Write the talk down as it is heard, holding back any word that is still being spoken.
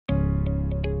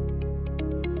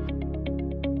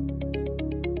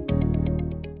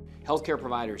Healthcare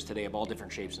providers today of all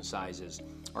different shapes and sizes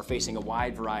are facing a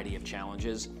wide variety of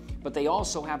challenges, but they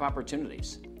also have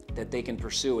opportunities that they can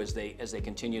pursue as they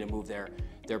continue to move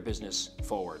their business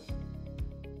forward.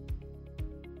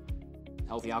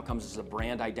 Healthy Outcomes is a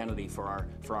brand identity for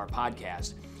our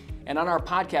podcast. And on our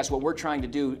podcast, what we're trying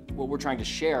to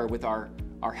share with our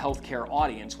healthcare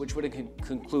audience, which would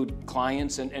conclude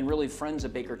clients and really friends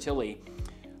of Baker Tilly,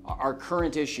 are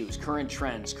current issues, current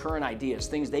trends, current ideas,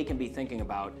 things they can be thinking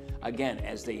about, again,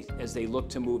 as they look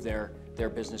to move their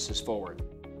businesses forward.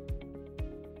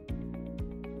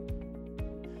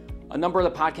 A number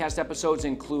of the podcast episodes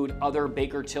include other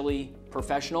Baker Tilly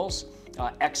professionals,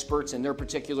 experts in their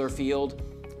particular field,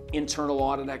 internal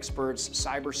audit experts,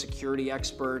 cybersecurity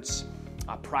experts,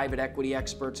 private equity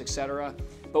experts, etc.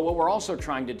 But what we're also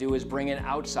trying to do is bring in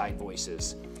outside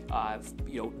voices,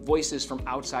 voices from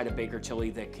outside of Baker Tilly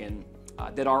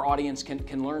that our audience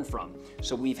can learn from.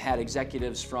 So we've had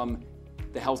executives from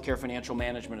the Healthcare Financial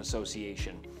Management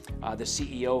Association, the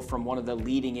CEO from one of the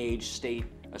leading age state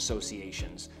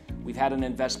associations. We've had an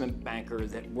investment banker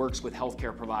that works with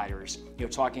healthcare providers,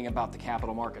 talking about the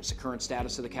capital markets, the current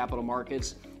status of the capital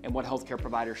markets, and what healthcare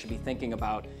providers should be thinking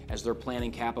about as they're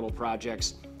planning capital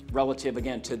projects relative,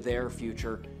 again, to their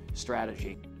future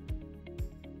strategy.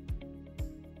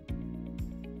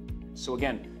 So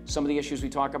again, some of the issues we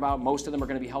talk about, most of them are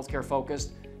going to be healthcare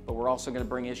focused, but we're also going to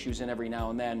bring issues in every now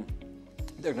and then.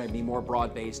 They're going to be more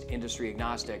broad-based, industry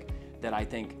agnostic, that I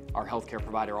think our healthcare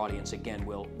provider audience, again,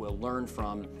 will learn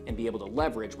from and be able to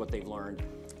leverage what they've learned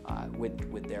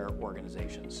with their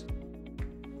organizations.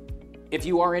 If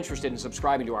you are interested in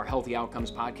subscribing to our Healthy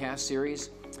Outcomes podcast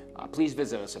series, please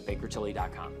visit us at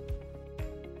bakertilly.com.